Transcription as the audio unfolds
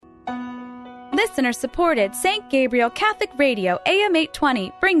listener-supported St. Gabriel Catholic Radio AM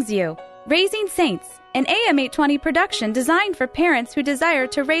 820 brings you Raising Saints, an AM 820 production designed for parents who desire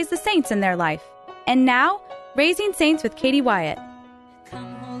to raise the saints in their life. And now, Raising Saints with Katie Wyatt.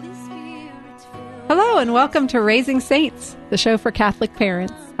 Hello and welcome to Raising Saints, the show for Catholic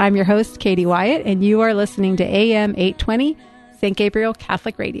parents. I'm your host, Katie Wyatt, and you are listening to AM 820, St. Gabriel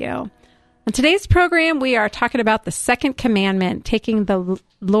Catholic Radio. On today's program, we are talking about the second commandment, taking the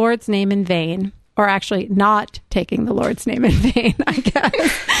Lord's name in vain, or actually not taking the Lord's name in vain, I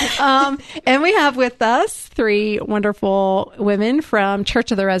guess. And we have with us three wonderful women from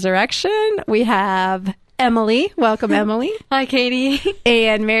Church of the Resurrection. We have Emily. Welcome, Emily. Hi, Katie.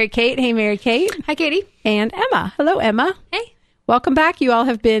 And Mary Kate. Hey, Mary Kate. Hi, Katie. And Emma. Hello, Emma. Hey. Welcome back. You all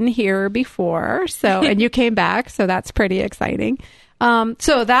have been here before, and you came back, so that's pretty exciting.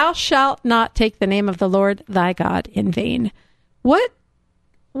 So thou shalt not take the name of the Lord thy God in vain. What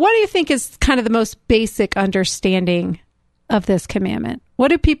do you think is kind of the most basic understanding of this commandment? What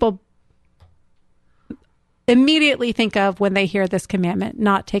do people immediately think of when they hear this commandment,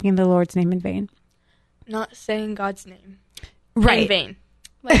 not taking the Lord's name in vain? Not saying God's name right. in vain.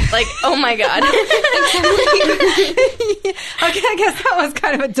 Like, oh my God. Okay, I guess that was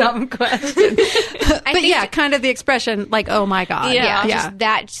kind of a dumb question. But yeah, kind of the expression like, oh my God. Yeah. Just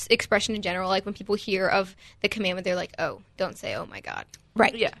that expression in general. Like when people hear of the commandment, they're like, oh, don't say, oh my God.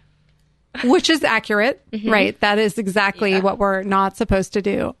 Right. Yeah. Which is accurate, right? That is exactly what we're not supposed to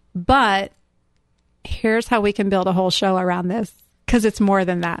do. But here's how we can build a whole show around this, because it's more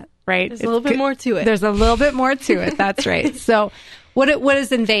than that, right? There's a little bit more to it. There's a little bit more to it. That's right. So what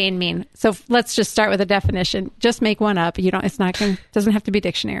does in vain mean? So let's just start with a definition. Just make one up. Doesn't have to be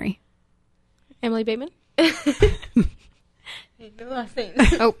dictionary. Emily Bateman? The last name.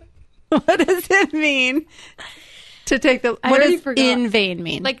 Oh. What does it mean to take the... What does in vain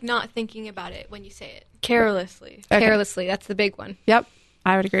mean? Like not thinking about it when you say it. Carelessly. Okay. Carelessly. That's the big one. Yep.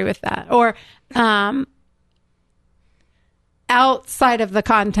 I would agree with that. Or outside of the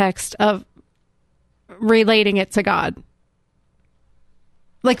context of relating it to God.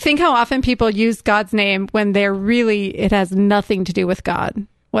 Like, think how often people use God's name when it has nothing to do with God,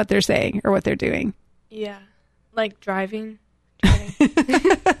 what they're saying or what they're doing. Yeah. Like driving.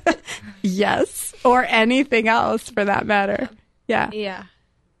 Yes. Or anything else for that matter. Yeah. Yeah.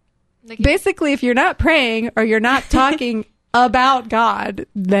 Like, basically, if you're not praying or you're not talking about God,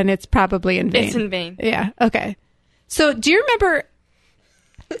 then it's probably in vain. It's in vain. Yeah. Okay. So do you remember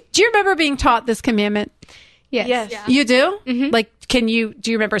being taught this commandment? Yes. Yeah. You do? Mm-hmm. Like, do you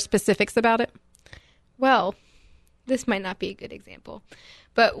remember specifics about it? Well, this might not be a good example,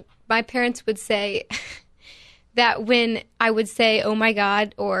 but my parents would say that when I would say, oh my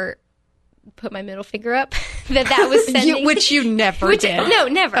God, or put my middle finger up, that was sending... which you never did. No,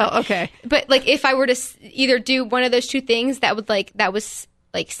 never. Oh, okay. But like if I were to either do one of those two things, that was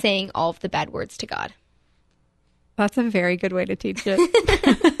like saying all of the bad words to God. That's a very good way to teach it.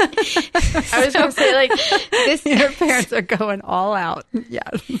 I was going to say, like, your parents are going all out. Yeah.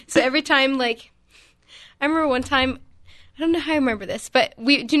 So every time, like, I remember one time, I don't know how I remember this, but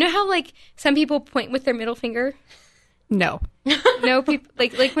do you know how, like, some people point with their middle finger? No. No, people,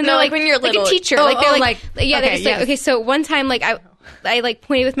 like when No, they're, like when you're little. like a teacher. Oh, like, they're like, yeah, okay, they're just yes. like, okay, so one time, like, I like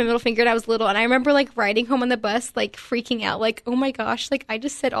pointed with my middle finger and I was little, and I remember like riding home on the bus, like freaking out, like, oh my gosh, like I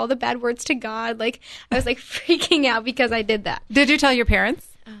just said all the bad words to God. Like I was like freaking out because I did that. Did you tell your parents?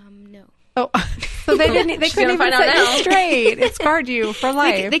 No. Oh, so they couldn't even set you straight. It scarred you for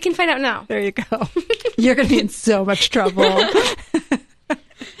life. They can find out now. There you go. You're going to be in so much trouble.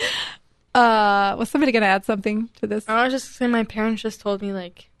 Was somebody going to add something to this? I was just saying my parents just told me,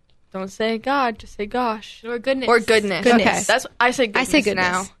 like, don't say God, just say gosh. Or goodness. Or goodness. Okay. I say goodness goodness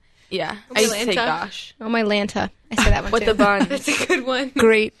now. Yeah. I used to say gosh. Oh, my Lanta. I said that one With too. the bun. That's a good one.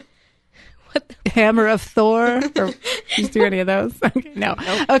 Great. Hammer of Thor? Or you do any of those? Okay, no.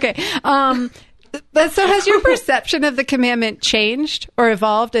 Nope. Okay. But so has your perception of the commandment changed or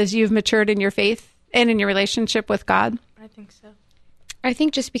evolved as you've matured in your faith and in your relationship with God? I think so. I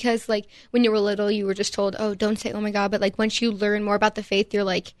think just because, like, when you were little, you were just told, oh, don't say, oh my God. But, like, once you learn more about the faith, you're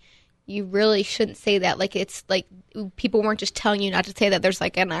like, you really shouldn't say that. Like, it's like people weren't just telling you not to say that. There's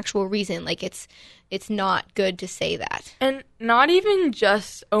like an actual reason. Like, it's not good to say that. And not even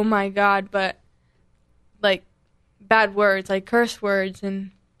just, oh my God, but like bad words, like curse words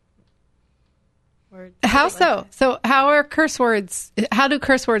and words. How so? Like so how do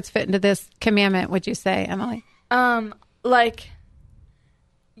curse words fit into this commandment, would you say, Emily? Like,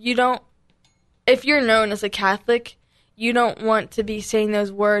 you don't, if you're known as a Catholic, you don't want to be saying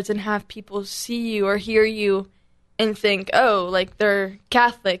those words and have people see you or hear you and think, oh, like they're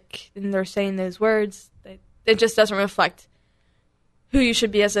Catholic and they're saying those words. It just doesn't reflect who you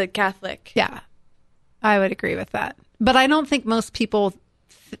should be as a Catholic. Yeah, I would agree with that. But I don't think most people,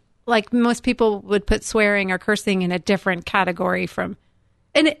 most people would put swearing or cursing in a different category from,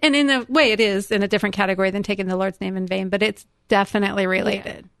 and in a way it is in a different category than taking the Lord's name in vain, but it's definitely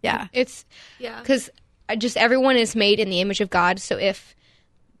related. Yeah. It's, because just everyone is made in the image of God. So if,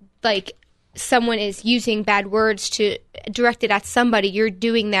 like, someone is using bad words to direct it at somebody, you're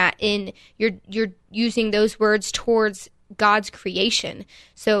doing that you're using those words towards God's creation.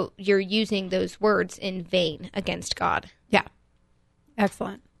 So you're using those words in vain against God. Yeah.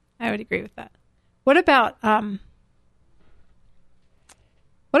 Excellent. I would agree with that. What about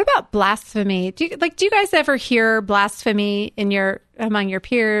blasphemy? Do you guys ever hear blasphemy among your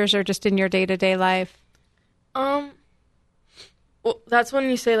peers or just in your day-to-day life? Well, that's when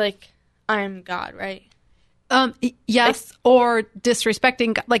you say, like, I am God, right? Yes, or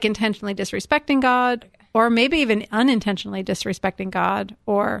disrespecting, like intentionally disrespecting God, okay. Or maybe even unintentionally disrespecting God,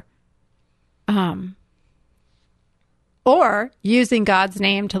 or using God's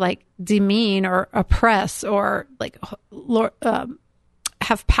name to like demean or oppress or like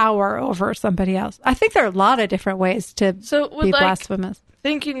have power over somebody else. I think there are a lot of different ways to be blasphemous.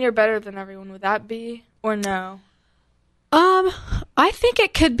 Thinking you're better than everyone, would that be, or no? I think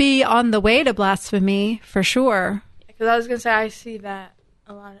it could be on the way to blasphemy for sure. Because I was gonna say I see that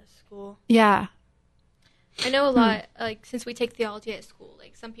a lot at school. Yeah, I know a lot. Like since we take theology at school,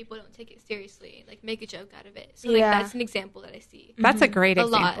 like some people don't take it seriously, like make a joke out of it. So like that's an example that I see. That's a great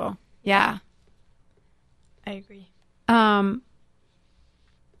example. Lot. Yeah, I agree.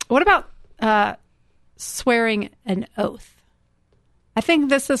 What about swearing an oath? I think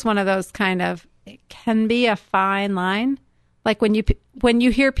this is one of those kind of. It can be a fine line, like when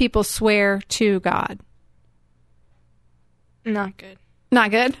you hear people swear to God. Not good. Not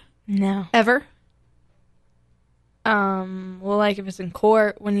good? No. Ever? Well, like if it's in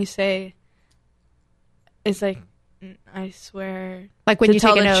court, when you say, it's like, I swear. Like when you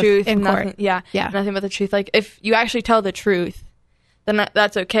tell take an the oath truth in nothing, court. Yeah. Nothing but the truth. Like if you actually tell the truth, then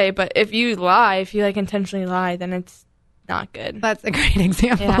that's okay. But if you lie, if you like intentionally lie, then it's not good. That's a great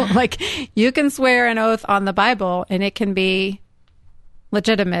example. Yeah. Like you can swear an oath on the Bible and it can be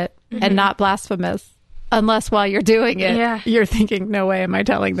legitimate and not blasphemous unless while you're doing it, you're thinking, no way am I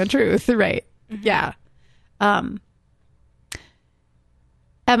telling the truth. Right. Yeah.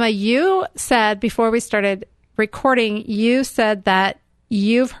 Emma, you said before we started recording, you said that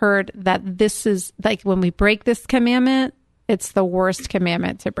you've heard that this is like when we break this commandment, it's the worst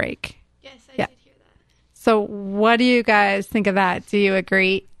commandment to break. Yes, I did hear that. So what do you guys think of that? Do you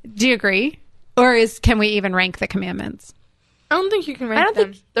agree? Or can we even rank the commandments? I don't think you can rank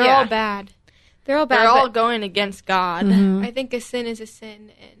them. They're all bad. They're all bad. They're all going against God. I think a sin is a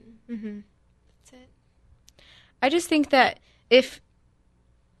sin, and that's it. I just think that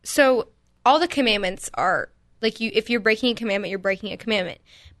so all the commandments are like if you're breaking a commandment, you're breaking a commandment.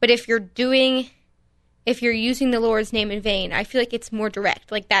 But if you're using the Lord's name in vain, I feel like it's more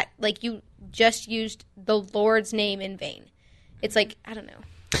direct. Like that, like you just used the Lord's name in vain. It's like, I don't know.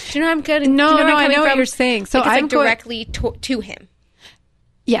 Do you know I'm good? No, I know what you're saying. So I'm directly to him.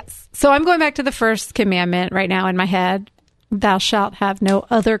 Yes. So I'm going back to the first commandment right now in my head. Thou shalt have no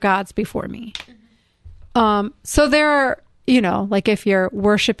other gods before me. So there are, like if you're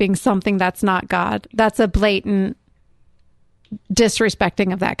worshiping something that's not God, that's a blatant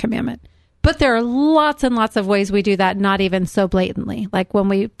disrespecting of that commandment. But there are lots and lots of ways we do that, not even so blatantly. Like when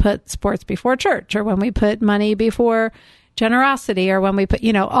we put sports before church, or when we put money before generosity, or when we put,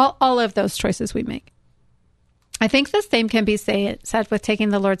 all of those choices we make. I think the same can be said with taking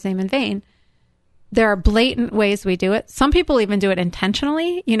the Lord's name in vain. There are blatant ways we do it. Some people even do it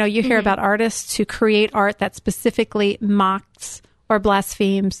intentionally. You hear about artists who create art that specifically mocks or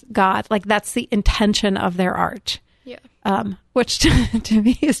blasphemes God. Like that's the intention of their art. Yeah. Which to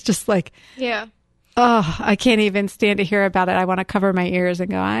me is just like, oh, I can't even stand to hear about it. I want to cover my ears and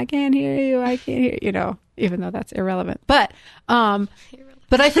go, I can't hear you. I can't hear, even though that's irrelevant. But I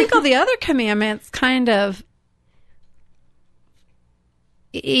think all the other commandments kind of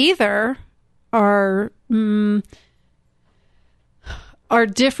either are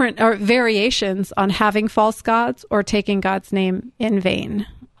different, or variations on having false gods or taking God's name in vain.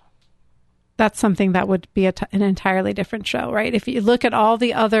 That's something that would be an entirely different show, right? If you look at all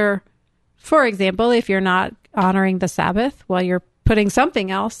the other, for example, if you're not honoring the Sabbath, well, you're putting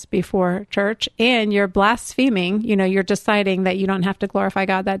something else before church and you're blaspheming, you're deciding that you don't have to glorify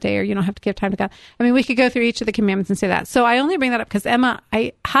God that day, or you don't have to give time to God. I mean, we could go through each of the commandments and say that. So I only bring that up because, Emma,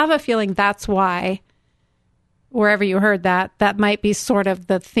 I have a feeling that's why wherever you heard that, that might be sort of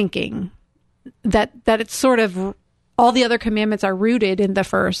the thinking, that it's sort of all the other commandments are rooted in the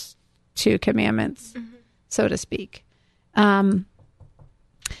first 2 commandments, so to speak.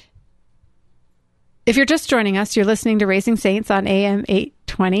 If you're just joining us, you're listening to Raising Saints on AM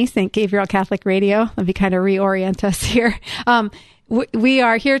 820, St. Gabriel Catholic Radio. Let me kind of reorient us here. We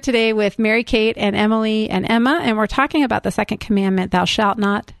are here today with Mary Kate and Emily and Emma, and we're talking about the 2nd commandment, thou shalt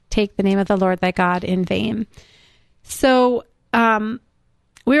not take the name of the Lord thy God in vain. So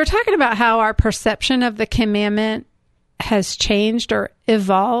we were talking about how our perception of the commandment has changed or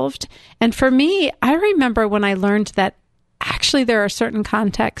evolved. And for me, I remember when I learned that actually there are certain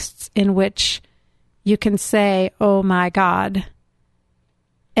contexts in which you can say, oh my God,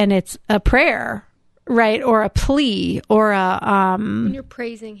 and it's a prayer, right? Or a plea, or a when you're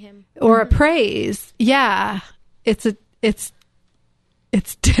praising him, or a praise. Yeah, it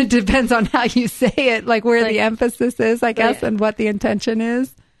depends on how you say it, like where the emphasis is, I guess, and what the intention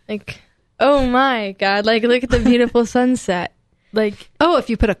is. Like, oh my God, like look at the beautiful sunset. Like, oh, if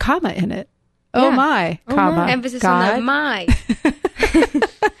you put a comma in it, oh my, comma, emphasis God. on the my.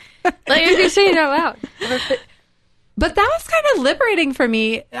 Like if you're saying it out loud. But that was kind of liberating for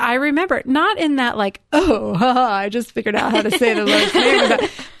me. I remember, not in that like, oh, I just figured out how to say the Lord's name.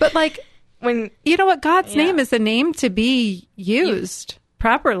 But like, when, you know what, God's name is a name to be used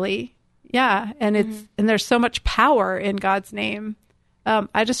properly. Yeah. And and there's so much power in God's name.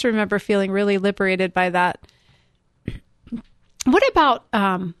 I just remember feeling really liberated by that. What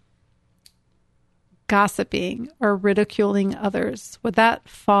about gossiping or ridiculing others? Would that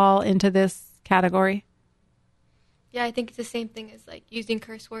fall into this category? Yeah, I think it's the same thing as like using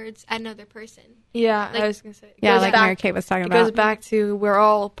curse words at another person. Yeah, like, I was gonna say. Yeah, Mary Kate was talking about. It goes back to we're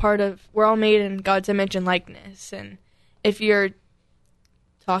all made in God's image and likeness, and if you're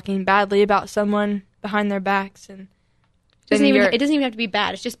talking badly about someone behind their backs, and it doesn't even have to be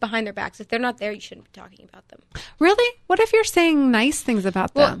bad. It's just behind their backs. If they're not there, you shouldn't be talking about them. Really? What if you're saying nice things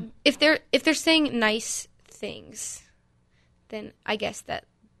about them? If they're saying nice things, then I guess that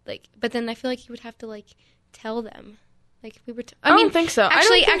but then I feel like you would have to tell them. Like if we were. I don't think so.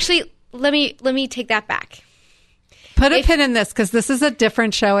 Actually, let me take that back. Put a pin in this because this is a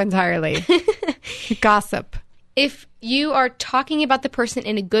different show entirely. Gossip. If you are talking about the person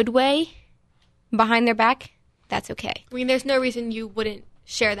in a good way behind their back, that's okay. I mean, there's no reason you wouldn't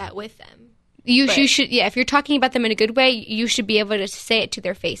share that with them. You should, if you're talking about them in a good way, you should be able to say it to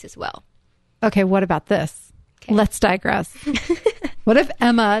their face as well. Okay, what about this? Okay. Let's digress. What if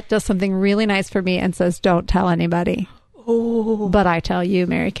Emma does something really nice for me and says, don't tell anybody? Oh. But I tell you,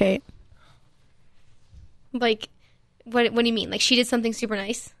 Mary Kate. Like, what do you mean? Like, she did something super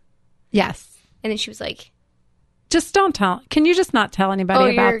nice? Yes. And then she was like... Just don't tell. Can you just not tell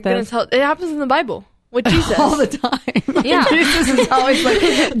anybody about this? It happens in the Bible. With Jesus. All the time. Yeah. Jesus is always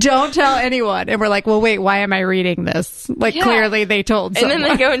like, don't tell anyone. And we're like, well, wait, why am I reading this? Like, clearly they told someone. And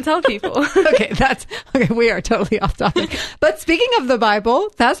then they go and tell people. Okay, we are totally off topic. But speaking of the Bible,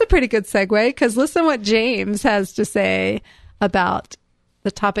 that's a pretty good segue because listen what James has to say about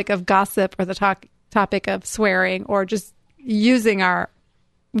the topic of gossip or the topic of swearing or just using our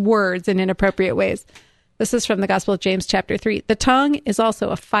words in inappropriate ways. This is from the Gospel of James, chapter 3. The tongue is also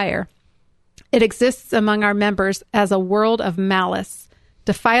a fire. It exists among our members as a world of malice,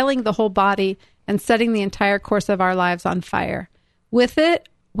 defiling the whole body and setting the entire course of our lives on fire. With it,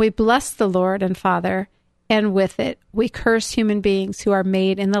 we bless the Lord and Father, and with it, we curse human beings who are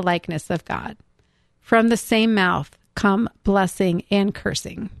made in the likeness of God. From the same mouth come blessing and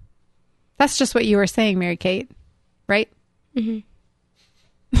cursing. That's just what you were saying, Mary Kate, right? Mm-hmm.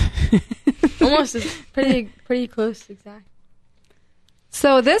 Almost. It's pretty close, exactly.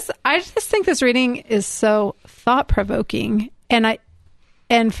 So I just think this reading is so thought-provoking.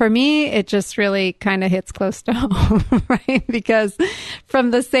 And for me, it just really kind of hits close to home, right? Because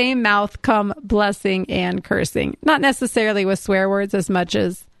from the same mouth come blessing and cursing. Not necessarily with swear words as much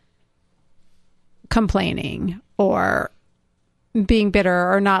as complaining or being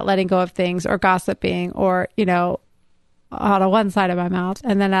bitter or not letting go of things or gossiping or, out of one side of my mouth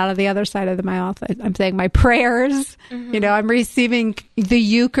and then out of the other side of my mouth, I'm saying my prayers. Mm-hmm. I'm receiving the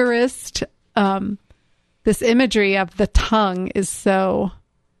Eucharist. This imagery of the tongue is so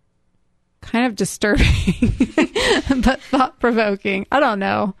kind of disturbing, but thought-provoking. I don't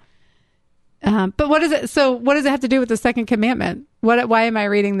know. But what is it? So what does it have to do with the second commandment? Why am I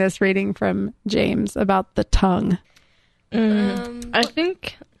reading this reading from James about the tongue? I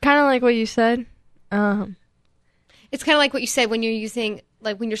think kind of like what you said. It's kind of like what you said when you're using,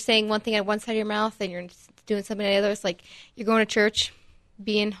 when you're saying one thing at one side of your mouth and you're doing something at the other. It's like you're going to church,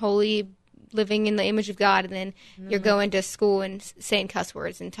 being holy, living in the image of God, and then you're going to school and saying cuss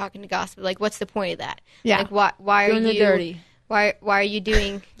words and talking to gospel. Like, what's the point of that? Yeah. Like, why are Doing the you dirty. Why are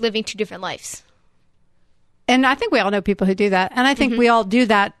you living two different lives? And I think we all know people who do that. And I think we all do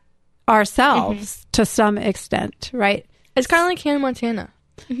that ourselves to some extent, right? It's kind of like Hannah Montana.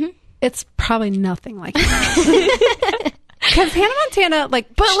 It's probably nothing like that. Because Hannah Montana,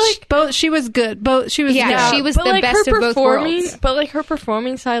 both she was good. She was she was but the best of both worlds. But like her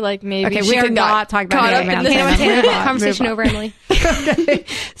performing side, like maybe Okay, she we are got not talking about caught Hannah up in the Montana. Hannah Move on, Montana, conversation move on. over, Emily. Okay.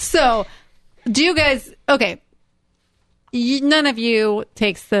 So, do you guys? Okay, none of you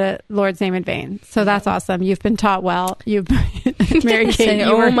takes the Lord's name in vain, so that's awesome. You've been taught well. You've Mary Kate. Say,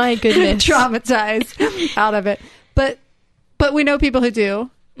 You were oh my goodness, traumatized out of it. But we know people who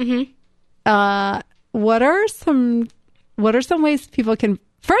do. What are some ways people can?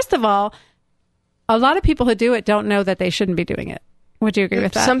 First of all, a lot of people who do it don't know that they shouldn't be doing it. Would you agree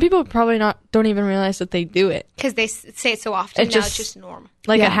with that? Some people probably don't even realize that they do it. Because they say it so often. Now it's just norm.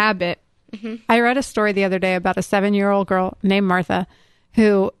 Like Yeah. a habit. I read a story the other day about a 7-year-old girl named Martha,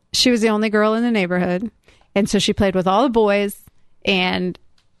 who she was the only girl in the neighborhood. And so she played with all the boys. And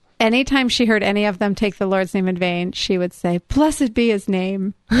anytime she heard any of them take the Lord's name in vain, she would say, "Blessed be his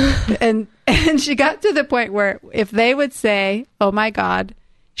name." and she got to the point where if they would say, "Oh my God,"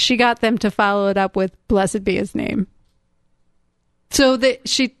 she got them to follow it up with, "Blessed be his name." So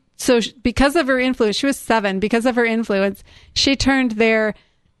because of her influence, she was 7, because of her influence, she turned the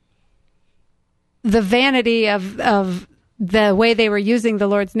vanity of the way they were using the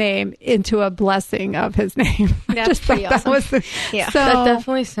Lord's name into a blessing of his name. That's Just pretty thought awesome. Yeah. So, That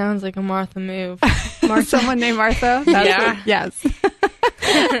definitely sounds like a Martha move. someone named Martha? Yes.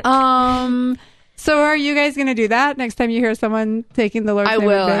 So are you guys going to do that next time you hear someone taking the Lord's I name?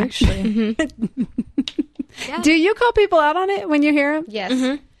 will, in vain? actually. Yeah. Do you call people out on it when you hear them?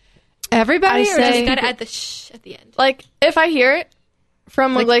 Yes. Everybody? I or say- just Just gotta people- add the shh at the end. Like, if I hear it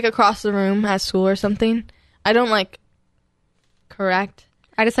from, like across the room at school or something, I don't, correct.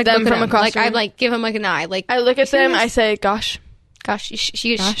 I just, Them look at from them. across the I, room. give them, an eye. I look at them, I say, gosh. Gosh,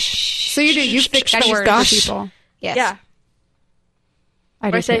 Gosh. So you do. You fix the Gosh, word gosh. for people. Yes. Yeah. I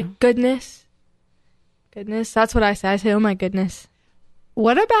Or do I say, too. goodness. Goodness. That's what I say. I say, oh my goodness.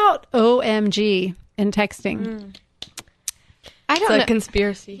 What about OMG in texting? I It's don't a know.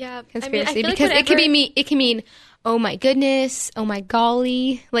 conspiracy. Yeah, Conspiracy. I feel like because it could whenever- be it can mean, oh my goodness, oh my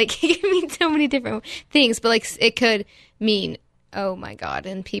golly. Like, it can mean so many different things, but, it could mean, oh my God.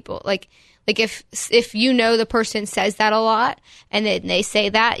 And people, if you know the person says that a lot and then they say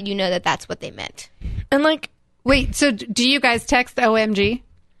that, you know that that's what they meant. And, Wait, so do you guys text OMG?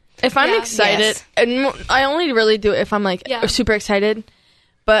 if I'm Yeah. excited, Yes. and I only really do it if I'm, Yeah. super excited,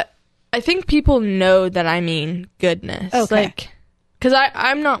 but I think people know that I mean goodness. Okay. Because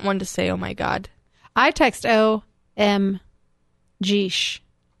I'm not one to say, oh my God. I text OMG.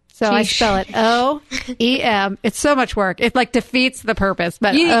 So I Geesh. spell it OEM. It's so much work. It defeats the purpose.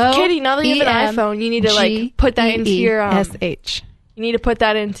 But Katie, now that you have an iPhone, you need to put that into your SH. you need to put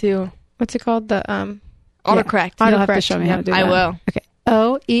that into What's it called? The autocorrect. You'll have to show me how to do I that. will. Okay.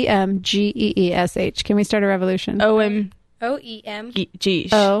 OEMGEESH. Can we start a revolution? OMG. OEM.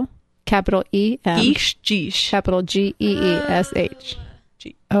 O capital EM Geesh. capital GEESH.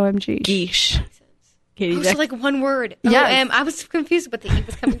 OMG. Geesh. Katie, Oh, so one word. Yes. I was confused what the E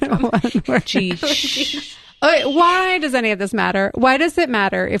was coming from. geesh. Okay, why does any of this matter? Why does it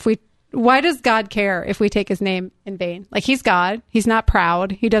matter why does God care if we take his name in vain? He's God. He's not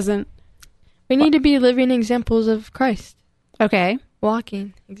proud. He doesn't. We need to be living examples of Christ. Okay.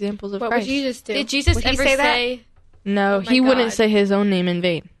 Walking examples of What Christ. would you just do? Did Jesus Would he ever say that? say? No, Oh my he wouldn't God. say his own name in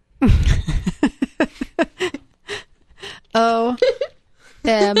vain.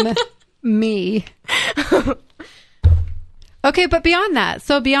 Me. Okay, but beyond that,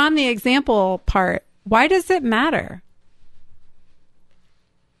 so beyond the example part, why does it matter?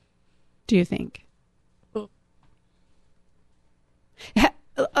 Do you think?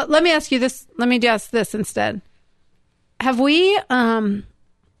 Let me ask you this. Let me ask this instead. Have we, I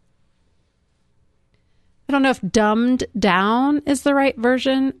don't know if dumbed down is the right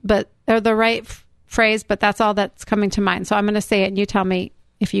version, or the right phrase, but that's all that's coming to mind. So I'm going to say it and you tell me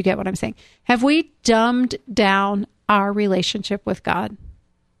if you get what I'm saying. Have we dumbed down our relationship with God?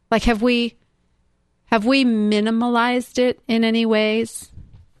 Have we minimalized it in any ways?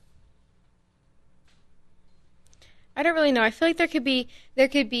 I don't really know. I feel like there could be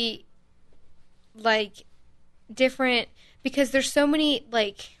different, because there's so many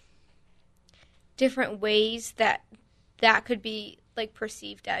different ways that could be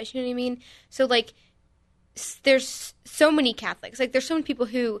perceived as, you know what I mean? So there's so many Catholics, there's so many people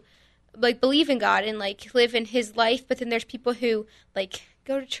who like believe in God and like live in his life, but then there's people who like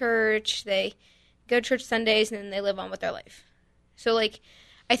go to church, they go to church Sundays, and then they live on with their life. So like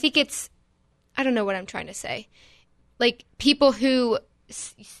I think I don't know what I'm trying to say. Like people who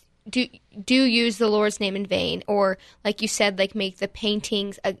do use the Lord's name in vain, or like you said, like make the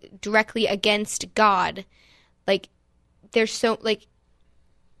paintings directly against God. Like there's so like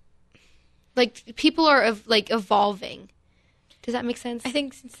people are evolving. Does that make sense? I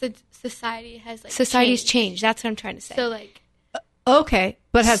think since the society has like society's changed. That's what I'm trying to say. So like Okay,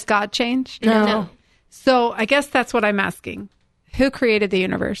 but has God changed? No. So I guess that's what I'm asking. Who created the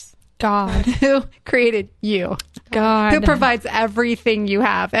universe? God. Who created you? God. Who provides everything you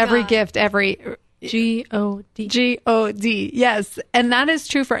have, every God. gift, every G-O-D. G-O-D. Yes. And that is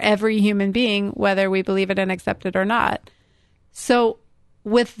true for every human being, whether we believe it and accept it or not. So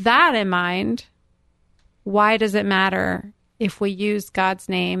with that in mind, why does it matter if we use God's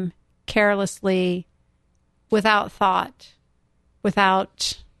name carelessly, without thought,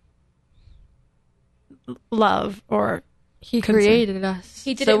 without love, or He created us.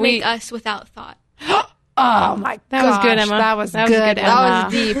 he didn't make us without thought. oh my That was good, gosh, Emma. That was That was good, good. Emma. That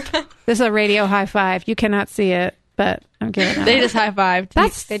was deep. This is a radio high five. You cannot see it, but I'm giving it. They just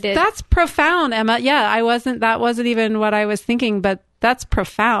high-fived. They did. That's profound, Emma. Yeah, that wasn't even what I was thinking, but that's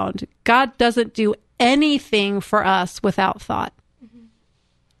profound. God doesn't do anything for us without thought. Mm-hmm.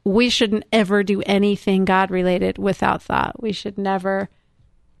 We shouldn't ever do anything God related without thought. We should never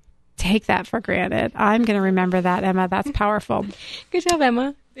take that for granted. I'm going to remember that, Emma. That's powerful. Good job,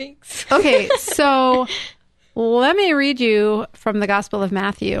 Emma. Thanks. Okay, so let me read you from the Gospel of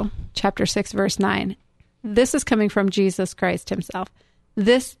Matthew, chapter 6, verse 9. This is coming from Jesus Christ himself.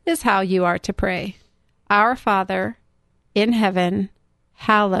 This is how you are to pray. Our Father in heaven,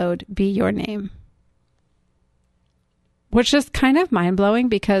 hallowed be your name. Which is kind of mind-blowing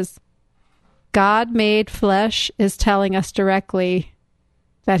because God made flesh is telling us directly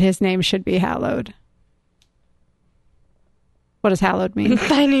that his name should be hallowed. What does hallowed mean?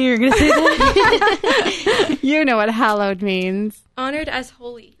 I knew you were going to say that. You know what hallowed means. Honored as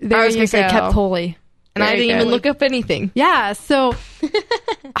holy. There I was you going to say go. kept holy. And I Very didn't good. even look up anything. Yeah, so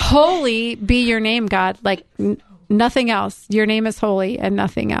holy be your name, God. Like nothing else. Your name is holy and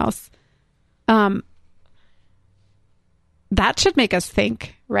nothing else. That should make us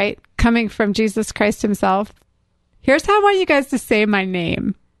think, right? Coming from Jesus Christ himself. Here's how I want you guys to say my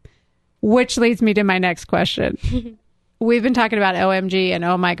name, which leads me to my next question. We've been talking about OMG and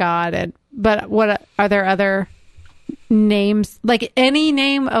oh my God, but what are there other names, like any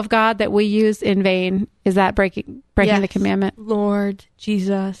name of God that we use in vain? Is that breaking Yes. the commandment? Lord,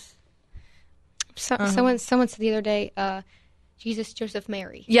 Jesus. Someone said the other day, Jesus, Joseph,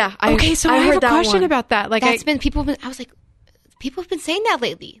 Mary. Yeah. I have a question about that. Like, I was like, people have been saying that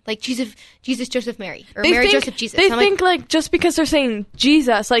lately. Like Jesus, Joseph, Mary. Or They Mary, think, Joseph, Jesus. They I'm think like just because they're saying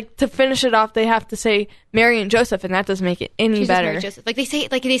Jesus, like to finish it off, they have to say Mary and Joseph, and that doesn't make it any Jesus, better. Mary, Joseph. Like they say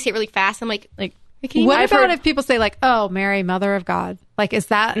it really fast. I'm like, what I've about heard- if people say like, "Oh, Mary, Mother of God"? Like, is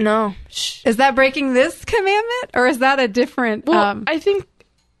that No. is that breaking this commandment, or is that a different? Well, I think.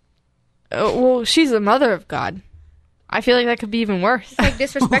 She's the mother of God. I feel like that could be even worse. like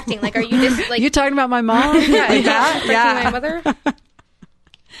disrespecting. Like, are you just like you talking about my mom? Like that? disrespecting my mother?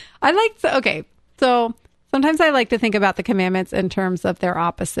 I like to, okay. So sometimes I like to think about the commandments in terms of their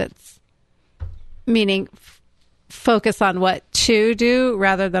opposites, meaning focus on what to do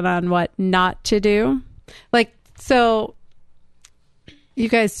rather than on what not to do. Like, so you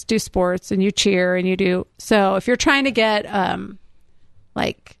guys do sports and you cheer and you do, so if you're trying to get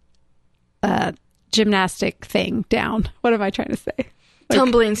like a gymnastic thing down, what am I trying to say? Like,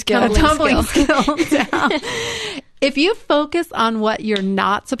 Tumbling skill. a tumbling skill down. If you focus on what you're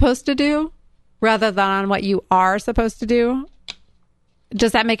not supposed to do rather than on what you are supposed to do,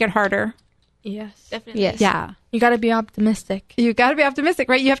 does that make it harder? Yes. Definitely. Yes. Yeah. You got to be optimistic. You got to be optimistic,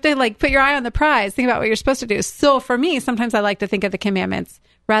 right? You have to like put your eye on the prize, think about what you're supposed to do. So for me, sometimes I like to think of the commandments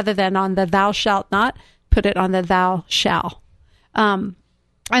rather than on the thou shalt not, put it on the thou shall.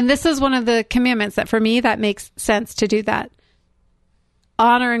 And this is one of the commandments that for me, that makes sense to do that.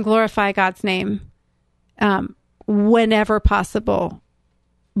 Honor and glorify God's name whenever possible.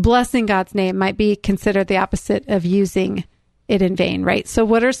 Blessing God's name might be considered the opposite of using it in vain, right? So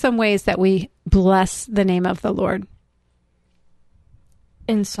what are some ways that we bless the name of the Lord?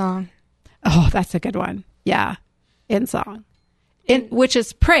 In song. Oh, that's a good one. Yeah. In song. Which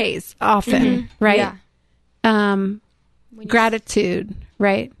is praise often, right? Yeah. Gratitude,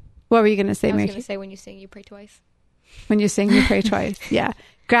 right? What were you going to say, I was Mary? going to say, when you sing, you pray twice. When you sing, you pray twice. Yeah.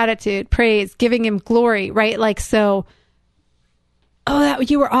 Gratitude, praise, giving him glory, right? Like, so oh,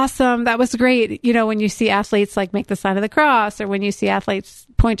 you were awesome. That was great. You know, when you see athletes like make the sign of the cross, or when you see athletes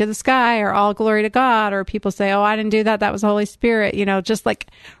point to the sky, or all glory to God, or people say, oh, I didn't do that. That was the Holy Spirit. You know, just like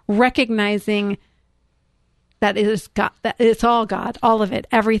recognizing that it is God, that it's all God, all of it.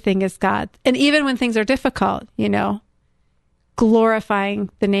 Everything is God. And even when things are difficult, you know, glorifying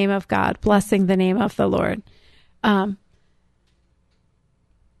the name of God, blessing the name of the Lord.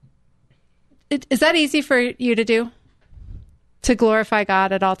 Is that easy for you to do? To glorify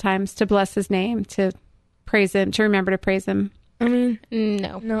God at all times, to bless his name, to praise him, to remember to praise him? I mean,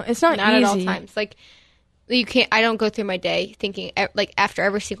 no, it's not easy. At all times. Like, you can't, I don't go through my day thinking, like, after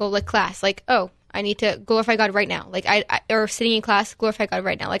every single, like, class, like, oh, I need to glorify God right now. Like, or sitting in class, glorify God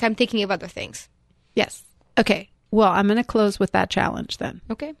right now. Like, I'm thinking of other things. Yes. Okay. Well, I'm going to close with that challenge then.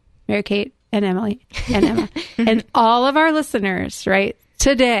 Okay. Mary Kate and Emily and Emma and all of our listeners, right?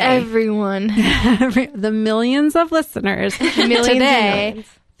 Today. Everyone. The millions of listeners today,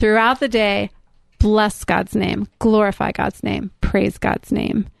 throughout the day, bless God's name, glorify God's name, praise God's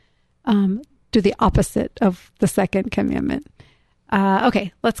name. Do the opposite of the second commandment.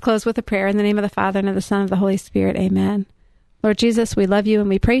 Okay, let's close with a prayer. In the name of the Father, and of the Son, and of the Holy Spirit. Amen. Lord Jesus, we love you and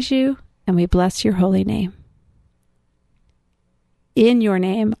we praise you and we bless your holy name. In your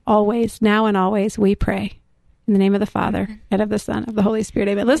name, always, now and always, we pray. In the name of the Father, and of the Son, of the Holy Spirit.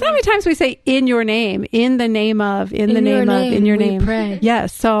 Amen. Listen how many times we say, in your name, in the name of, in the name of, in your name. Pray.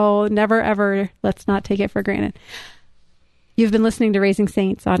 Yes, so never, ever, let's not take it for granted. You've been listening to Raising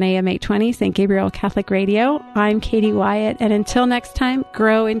Saints on AM 820, St. Gabriel Catholic Radio. I'm Katie Wyatt, and until next time,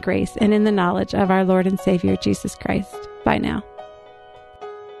 grow in grace and in the knowledge of our Lord and Savior, Jesus Christ. Bye now.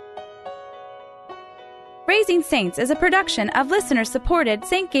 Raising Saints is a production of listener-supported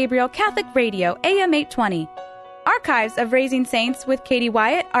St. Gabriel Catholic Radio, AM 820. Archives of Raising Saints with Katie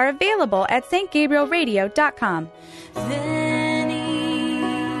Wyatt are available at stgabrielradio.com.